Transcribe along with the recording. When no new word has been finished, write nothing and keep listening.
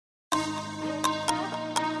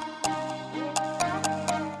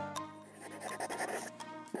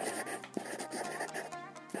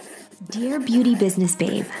Dear beauty business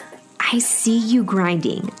babe, I see you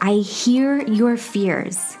grinding. I hear your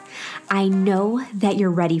fears. I know that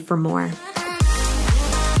you're ready for more.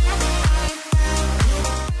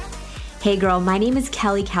 Hey girl, my name is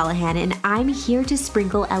Kelly Callahan and I'm here to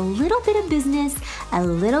sprinkle a little bit of business, a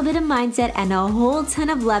little bit of mindset, and a whole ton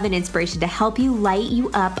of love and inspiration to help you light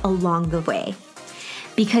you up along the way.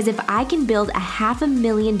 Because if I can build a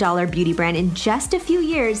 $500,000 beauty brand in just a few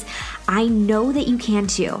years, I know that you can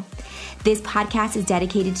too. This podcast is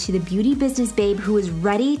dedicated to the beauty business babe who is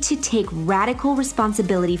ready to take radical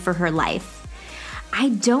responsibility for her life. I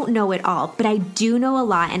don't know it all, but I do know a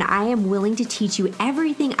lot, and I am willing to teach you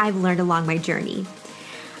everything I've learned along my journey.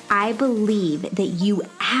 I believe that you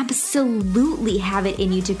absolutely have it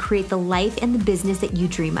in you to create the life and the business that you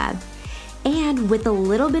dream of. And with a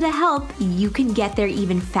little bit of help, you can get there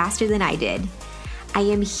even faster than I did. I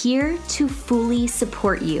am here to fully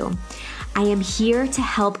support you. I am here to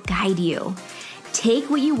help guide you. Take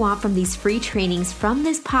what you want from these free trainings from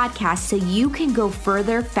this podcast so you can go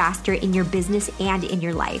further, faster in your business and in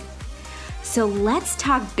your life. So let's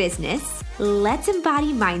talk business, let's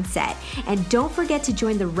embody mindset, and don't forget to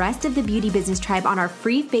join the rest of the Beauty Business Tribe on our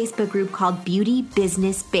free Facebook group called Beauty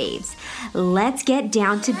Business Babes. Let's get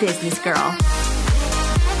down to business, girl.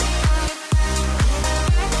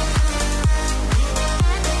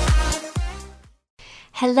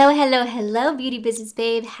 Hello, beauty business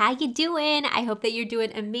babe. How you doing? I hope that you're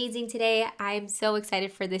doing amazing today. I'm so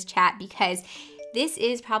excited for this chat because this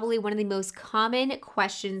is probably one of the most common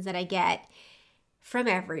questions that I get from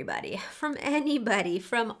everybody, from anybody,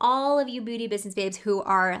 from all of you beauty business babes who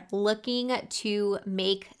are looking to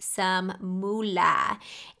make some moolah.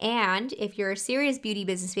 And if you're a serious beauty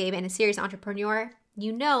business babe and a serious entrepreneur,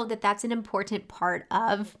 you know that that's an important part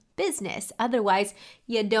of business. Otherwise,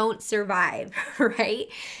 you don't survive, right?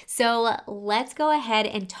 So let's go ahead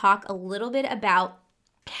and talk a little bit about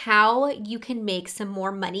how you can make some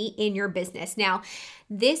more money in your business. Now,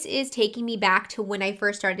 this is taking me back to when I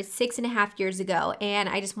first started 6.5 years ago. And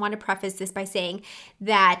I just want to preface this by saying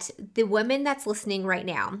that the woman that's listening right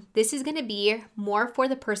now, this is going to be more for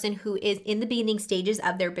the person who is in the beginning stages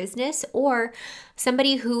of their business or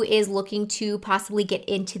somebody who is looking to possibly get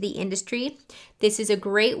into the industry. This is a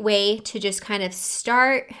great way to just kind of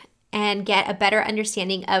start and get a better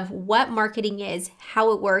understanding of what marketing is,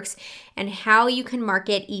 how it works, and how you can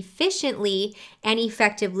market efficiently and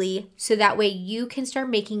effectively so that way you can start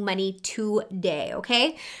making money today,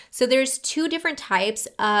 okay? So there's two different types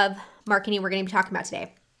of marketing we're going to be talking about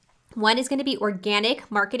today. One is going to be organic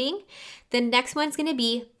marketing. The next one's going to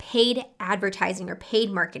be paid advertising or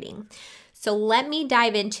paid marketing. So let me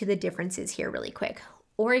dive into the differences here really quick.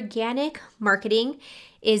 Organic marketing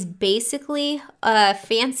is basically a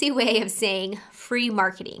fancy way of saying free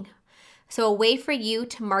marketing. So a way for you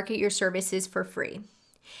to market your services for free.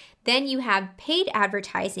 Then you have paid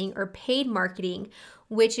advertising or paid marketing,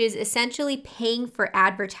 which is essentially paying for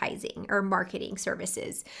advertising or marketing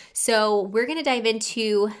services. So we're going to dive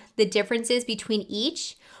into the differences between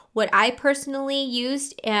each, what I personally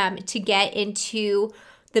used to get into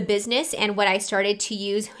the business and what I started to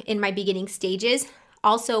use in my beginning stages.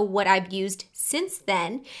 Also what I've used since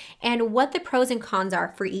then and what the pros and cons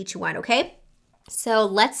are for each one, okay? So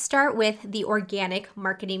let's start with the organic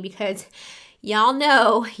marketing because y'all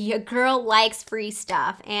know your girl likes free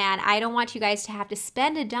stuff and I don't want you guys to have to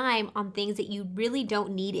spend a dime on things that you really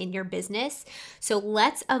don't need in your business. So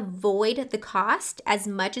let's avoid the cost as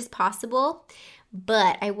much as possible.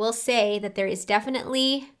 But I will say that there is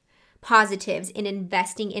definitely positives in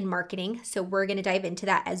investing in marketing. So we're going to dive into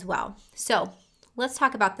that as well. So let's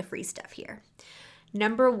talk about the free stuff here.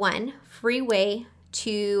 Number one, free way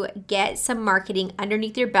to get some marketing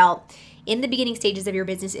underneath your belt in the beginning stages of your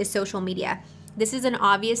business is social media. This is an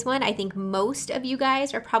obvious one. I think most of you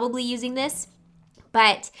guys are probably using this,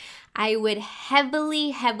 but I would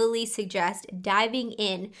heavily suggest diving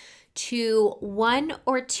in to one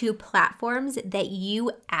or two platforms that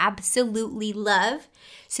you absolutely love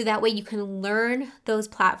so that way you can learn those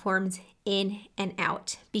platforms in and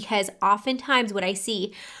out. Because oftentimes what I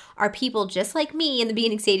see are people just like me in the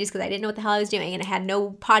beginning stages because I didn't know what the hell I was doing and I had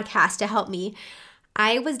no podcast to help me.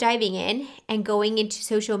 I was diving in and going into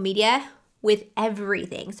social media with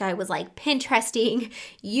everything. So I was like Pinteresting,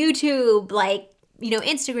 YouTube,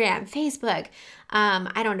 Instagram, Facebook.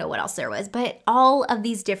 I don't know what else there was, but all of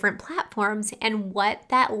these different platforms. And what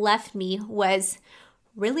that left me was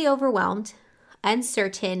really overwhelmed,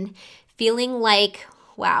 uncertain, feeling like,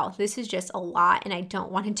 wow, this is just a lot and I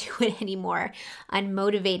don't want to do it anymore,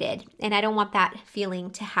 unmotivated. And I don't want that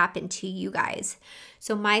feeling to happen to you guys.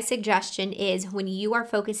 So my suggestion is when you are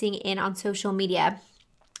focusing in on social media,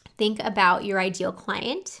 think about your ideal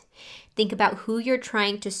client. Think about who you're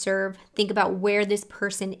trying to serve. Think about where this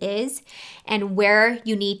person is and where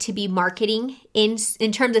you need to be marketing in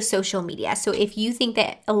terms of social media. So if you think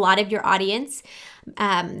that a lot of your audience,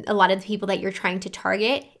 a lot of the people that you're trying to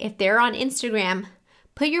target, if they're on Instagram,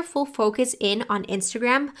 put your full focus in on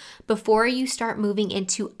Instagram before you start moving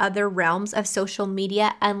into other realms of social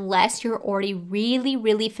media, unless you're already really,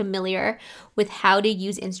 really familiar with how to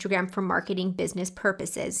use Instagram for marketing business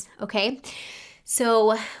purposes, okay?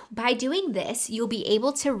 So by doing this, you'll be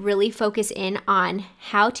able to really focus in on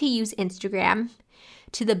how to use Instagram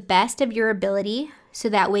to the best of your ability, so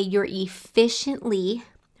that way you're efficiently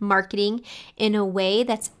marketing in a way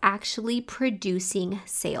that's actually producing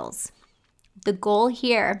sales. The goal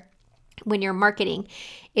here when you're marketing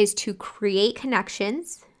is to create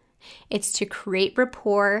connections, it's to create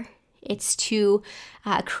rapport, it's to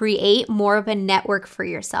create more of a network for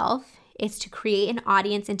yourself, it's to create an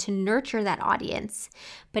audience and to nurture that audience,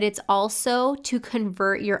 but it's also to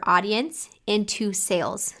convert your audience into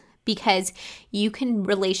sales. Because you can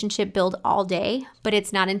relationship build all day, but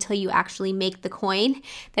it's not until you actually make the coin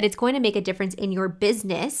that it's going to make a difference in your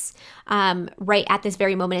business right at this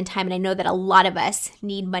very moment in time. And I know that a lot of us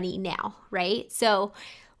need money now, right? So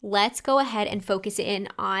let's go ahead and focus in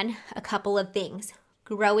on a couple of things.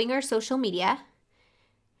 Growing our social media,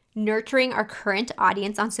 nurturing our current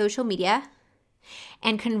audience on social media,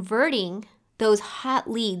 and converting those hot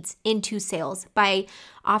leads into sales by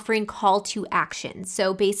offering call to action.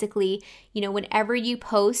 So basically, whenever you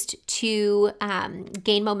post to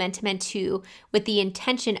gain momentum and with the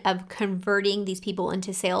intention of converting these people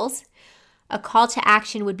into sales, a call to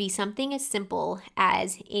action would be something as simple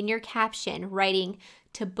as in your caption writing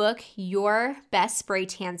to book your best spray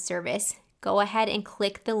tan service, go ahead and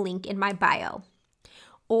click the link in my bio.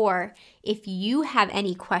 Or if you have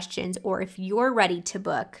any questions or if you're ready to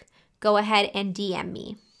book, go ahead and DM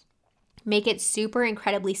me. Make it super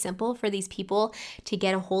incredibly simple for these people to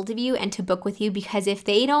get a hold of you and to book with you, because if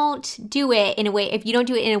you don't do it in a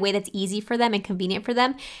way that's easy for them and convenient for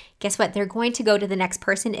them, guess what? They're going to go to the next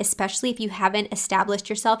person, especially if you haven't established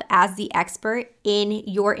yourself as the expert in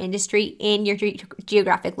your industry, in your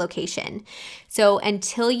geographic location. So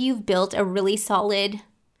until you've built a really solid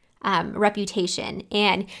reputation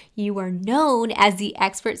and you are known as the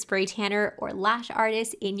expert spray tanner or lash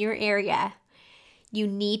artist in your area, you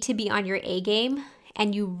need to be on your A game,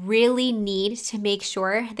 and you really need to make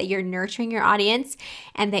sure that you're nurturing your audience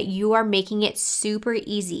and that you are making it super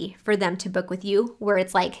easy for them to book with you, where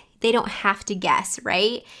it's like they don't have to guess,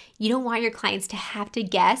 right? You don't want your clients to have to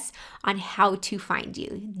guess on how to find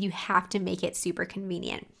you. You have to make it super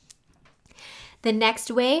convenient. The next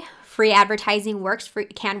way free advertising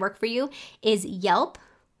can work for you is Yelp.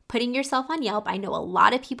 Putting yourself on Yelp. I know a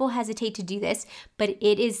lot of people hesitate to do this, but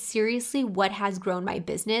it is seriously what has grown my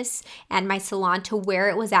business and my salon to where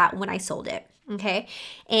it was at when I sold it, okay?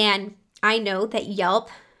 And I know that Yelp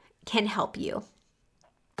can help you.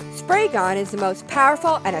 Spraygon is the most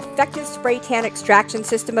powerful and effective spray tan extraction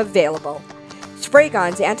system available.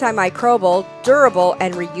 Spraygon's antimicrobial, durable,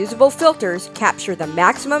 and reusable filters capture the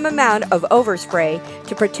maximum amount of overspray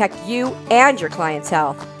to protect you and your client's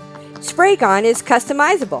health. Spraygon is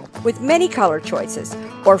customizable with many color choices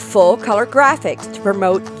or full color graphics to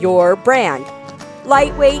promote your brand.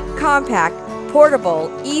 Lightweight, compact,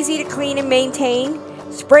 portable, easy to clean and maintain,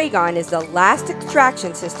 Spraygon is the last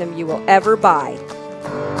extraction system you will ever buy.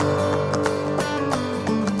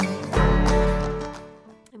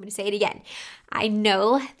 I'm going to say it again. I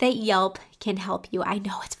know that Yelp can help you. I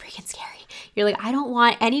know it's freaking scary. You're like, I don't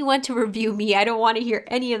want anyone to review me. I don't want to hear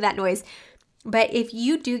any of that noise. But if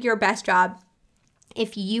you do your best job,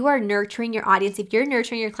 if you are nurturing your audience, if you're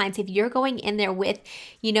nurturing your clients, if you're going in there with,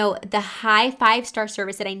 the high 5-star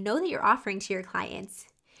service that I know that you're offering to your clients,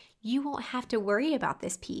 you won't have to worry about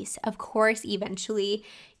this piece. Of course, eventually,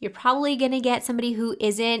 you're probably going to get somebody who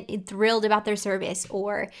isn't thrilled about their service,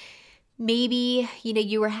 or maybe,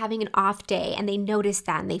 you were having an off day and they noticed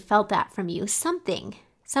that and they felt that from you. Something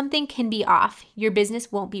can be off. Your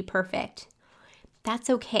business won't be perfect. That's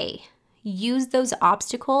okay. Use those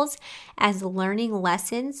obstacles as learning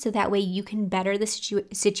lessons so that way you can better the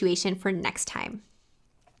situation for next time.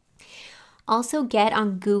 Also, get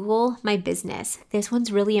on Google My Business. This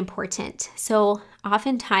one's really important. So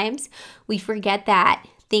oftentimes we forget that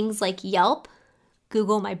things like Yelp,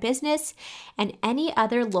 Google My Business, and any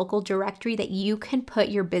other local directory that you can put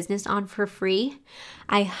your business on for free,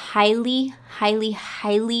 I highly, highly,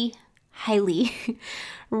 highly, highly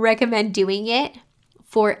recommend doing it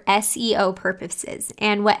for SEO purposes.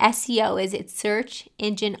 And what SEO is, it's search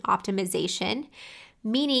engine optimization.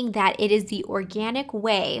 meaning that it is the organic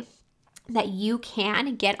way that you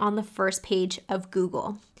can get on the first page of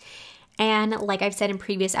Google. And like I've said in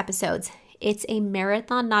previous episodes, it's a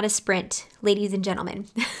marathon, not a sprint, ladies and gentlemen.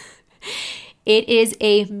 It is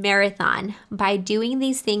a marathon. By doing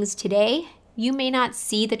these things today, you may not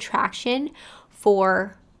see the traction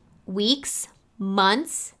for weeks,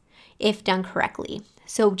 months, if done correctly.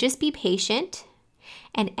 So just be patient,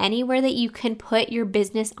 and anywhere that you can put your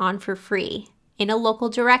business on for free, in a local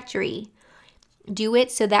directory, do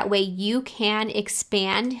it so that way you can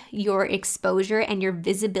expand your exposure and your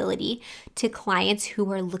visibility to clients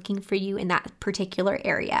who are looking for you in that particular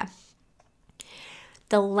area.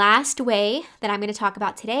 The last way that I'm going to talk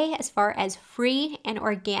about today, as far as free and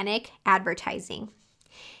organic advertising,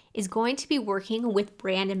 is going to be working with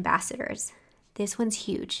brand ambassadors. This one's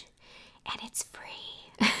huge, and it's free.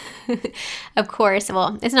 Of course,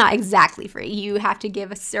 well, it's not exactly free. You have to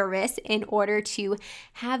give a service in order to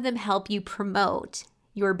have them help you promote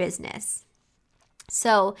your business.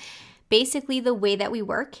 So basically, the way that we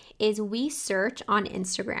work is we search on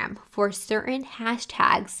Instagram for certain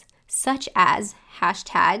hashtags, such as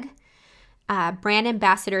hashtag brand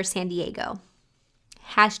ambassador San Diego,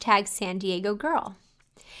 hashtag San Diego girl,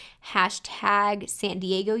 hashtag San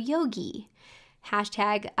Diego yogi,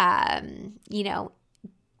 hashtag,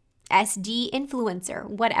 SD influencer,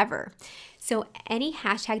 whatever. So any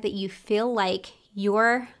hashtag that you feel like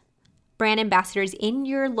your brand ambassadors in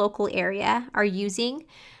your local area are using,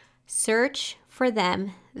 search for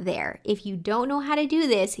them there. If you don't know how to do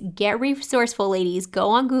this, get resourceful, ladies. Go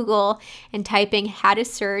on Google and type in how to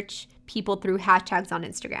search people through hashtags on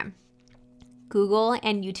Instagram. Google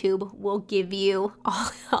and YouTube will give you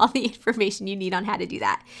all the information you need on how to do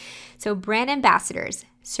that. So brand ambassadors,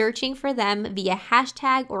 searching for them via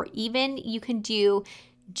hashtag, or even you can do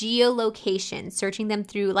geolocation, searching them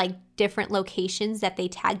through like different locations that they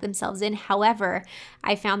tag themselves in. However,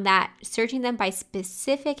 I found that searching them by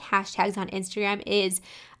specific hashtags on Instagram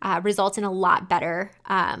results in a lot better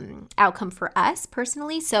outcome for us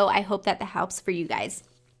personally. So I hope that helps for you guys.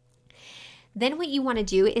 Then what you want to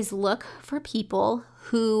do is look for people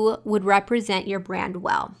who would represent your brand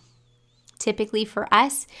well. Typically for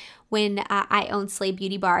us, when I owned Slay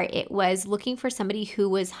Beauty Bar, it was looking for somebody who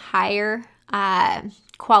was higher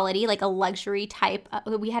quality, like a luxury type.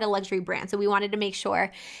 We had a luxury brand, so we wanted to make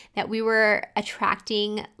sure that we were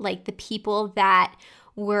attracting like the people that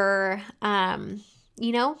were,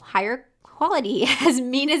 higher quality, as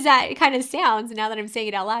mean as that kind of sounds now that I'm saying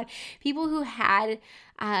it out loud. People who had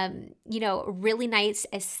really nice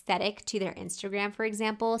aesthetic to their Instagram, for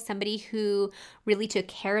example, somebody who really took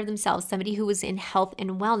care of themselves, somebody who was in health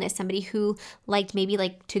and wellness, somebody who liked maybe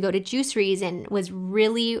like to go to juiceries and was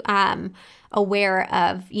really aware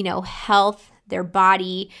of, health, their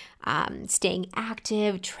body, staying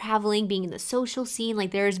active, traveling, being in the social scene.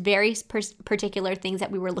 Like there's very particular things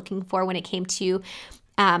that we were looking for when it came to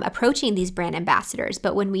approaching these brand ambassadors.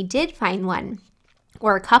 But when we did find one,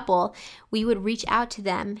 or a couple, we would reach out to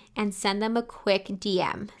them and send them a quick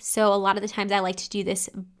DM. So a lot of the times I like to do this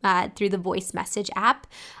through the voice message app.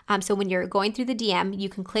 So when you're going through the DM, you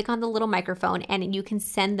can click on the little microphone and you can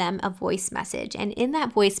send them a voice message. And in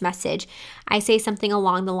that voice message, I say something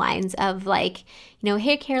along the lines of like,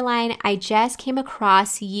 hey Caroline, I just came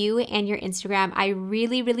across you and your Instagram. I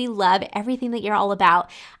really, really love everything that you're all about.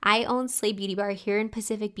 I own Slay Beauty Bar here in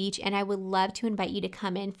Pacific Beach, and I would love to invite you to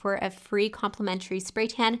come in for a free complimentary spray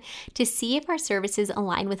tan to see if our services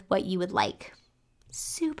align with what you would like.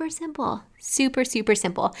 Super simple, super, super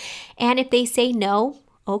simple. And if they say no,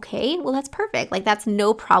 okay, well, that's perfect. Like that's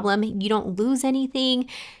no problem. You don't lose anything,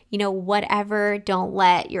 whatever. Don't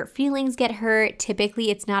let your feelings get hurt. Typically,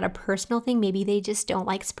 it's not a personal thing. Maybe they just don't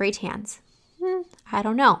like spray tans. I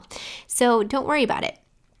don't know. So don't worry about it.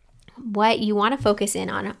 What you want to focus in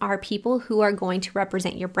on are people who are going to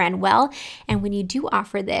represent your brand well. And when you do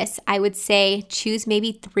offer this, I would say choose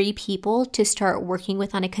maybe 3 people to start working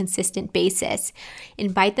with on a consistent basis.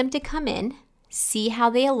 Invite them to come in, see how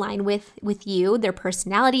they align with you, their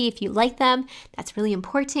personality. If you like them, that's really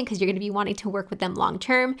important because you're going to be wanting to work with them long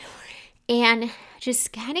term, and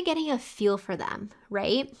just kind of getting a feel for them,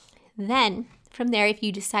 right? Then from there, if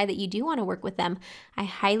you decide that you do want to work with them, I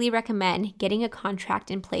highly recommend getting a contract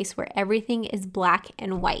in place where everything is black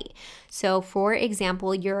and white. So for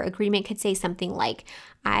example, your agreement could say something like,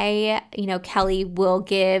 Kelly will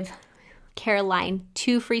give Caroline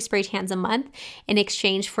 2 free spray tans a month in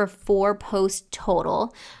exchange for 4 posts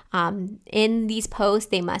total. In these posts,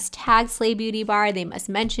 they must tag Slay Beauty Bar, they must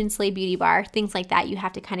mention Slay Beauty Bar, things like that. You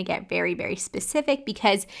have to kind of get very, very specific,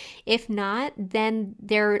 because if not, then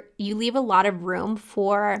you leave a lot of room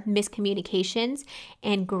for miscommunications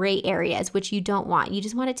and gray areas, which you don't want. You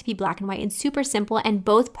just want it to be black and white and super simple, and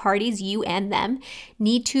both parties, you and them,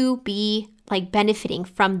 need to be like benefiting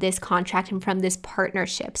from this contract and from this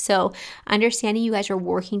partnership. So understanding you guys are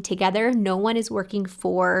working together, no one is working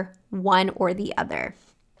for one or the other.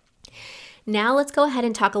 Now let's go ahead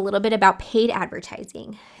and talk a little bit about paid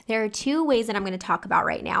advertising. There are 2 ways that I'm going to talk about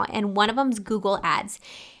right now, and one of them is Google Ads.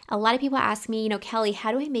 A lot of people ask me, Kelly,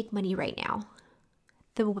 how do I make money right now?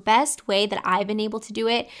 The best way that I've been able to do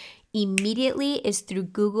it immediately is through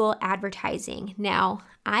Google advertising. Now,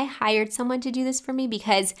 I hired someone to do this for me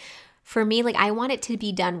because for me, I want it to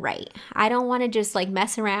be done right. I don't want to just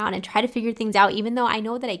mess around and try to figure things out, even though I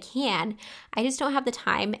know that I can. I just don't have the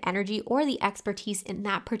time, energy, or the expertise in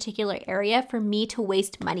that particular area for me to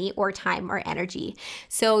waste money or time or energy.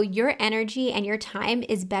 So your energy and your time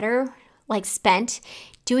is better spent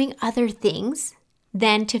doing other things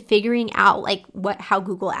than to figuring out how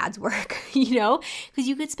Google Ads work, because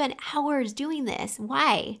you could spend hours doing this.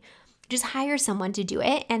 Why? Just hire someone to do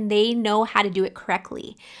it, and they know how to do it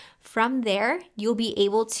correctly. From there, you'll be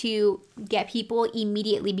able to get people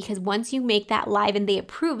immediately, because once you make that live and they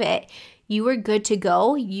approve it, you are good to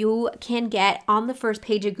go. You can get on the first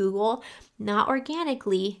page of Google, not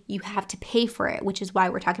organically. You have to pay for it, which is why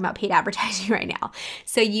we're talking about paid advertising right now.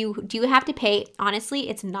 So you do have to pay. Honestly,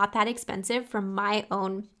 it's not that expensive from my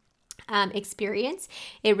own experience.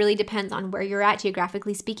 It really depends on where you're at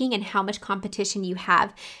geographically speaking and how much competition you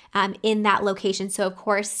have in that location. So of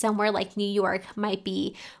course, somewhere like New York might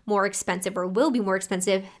be more expensive or will be more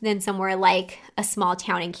expensive than somewhere like a small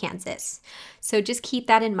town in Kansas. So just keep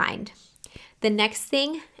that in mind. The next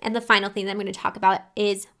thing and the final thing that I'm going to talk about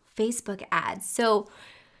is Facebook ads. So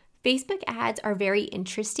Facebook ads are very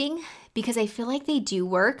interesting because I feel like they do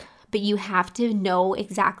work, but you have to know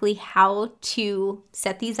exactly how to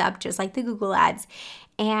set these up, just like the Google ads.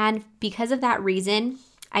 And because of that reason,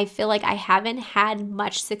 I feel like I haven't had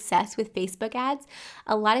much success with Facebook ads.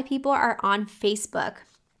 A lot of people are on Facebook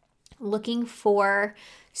looking for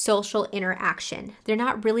social interaction. They're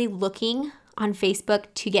not really looking on Facebook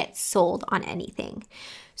to get sold on anything.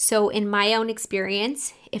 So in my own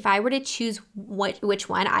experience, if I were to choose which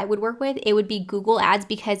one I would work with, it would be Google ads,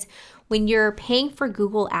 because when you're paying for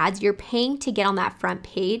Google ads, you're paying to get on that front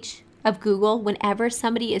page of Google whenever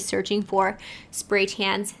somebody is searching for spray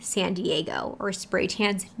tans San Diego or spray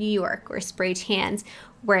tans New York or spray tans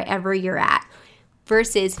wherever you're at.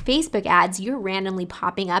 Versus Facebook ads, you're randomly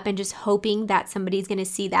popping up and just hoping that somebody's going to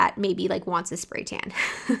see that maybe wants a spray tan.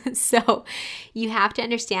 So you have to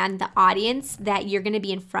understand the audience that you're going to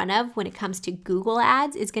be in front of when it comes to Google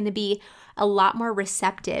ads is going to be a lot more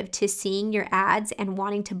receptive to seeing your ads and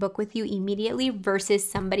wanting to book with you immediately versus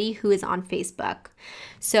somebody who is on Facebook.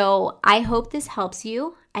 So I hope this helps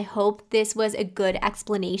you. I hope this was a good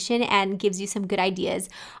explanation and gives you some good ideas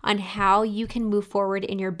on how you can move forward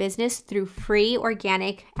in your business through free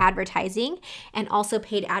organic advertising and also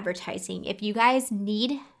paid advertising. If you guys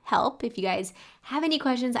need help, if you guys have any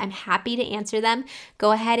questions, I'm happy to answer them.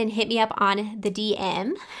 Go ahead and hit me up on the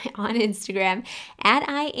DM on Instagram at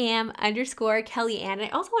 @IAM_KellyAnn. And I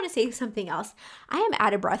also want to say something else. I am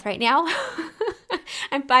out of breath right now.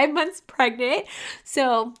 I'm 5 months pregnant.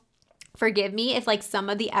 So forgive me if some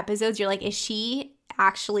of the episodes you're like, is she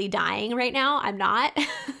actually dying right now? I'm not.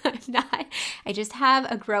 I'm not. I just have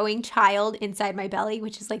a growing child inside my belly,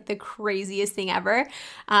 which is the craziest thing ever.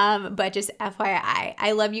 But just FYI,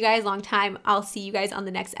 I love you guys long time. I'll see you guys on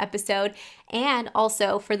the next episode. And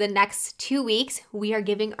also for the next 2 weeks, we are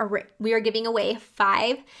giving away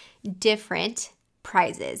 5 different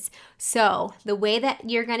prizes. So the way that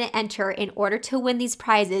you're going to enter in order to win these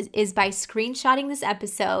prizes is by screenshotting this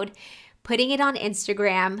episode, putting it on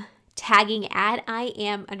Instagram, tagging at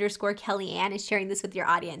 @IAM_KellyAnn, and sharing this with your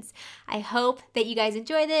audience. I hope that you guys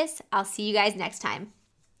enjoy this. I'll see you guys next time.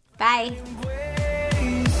 Bye.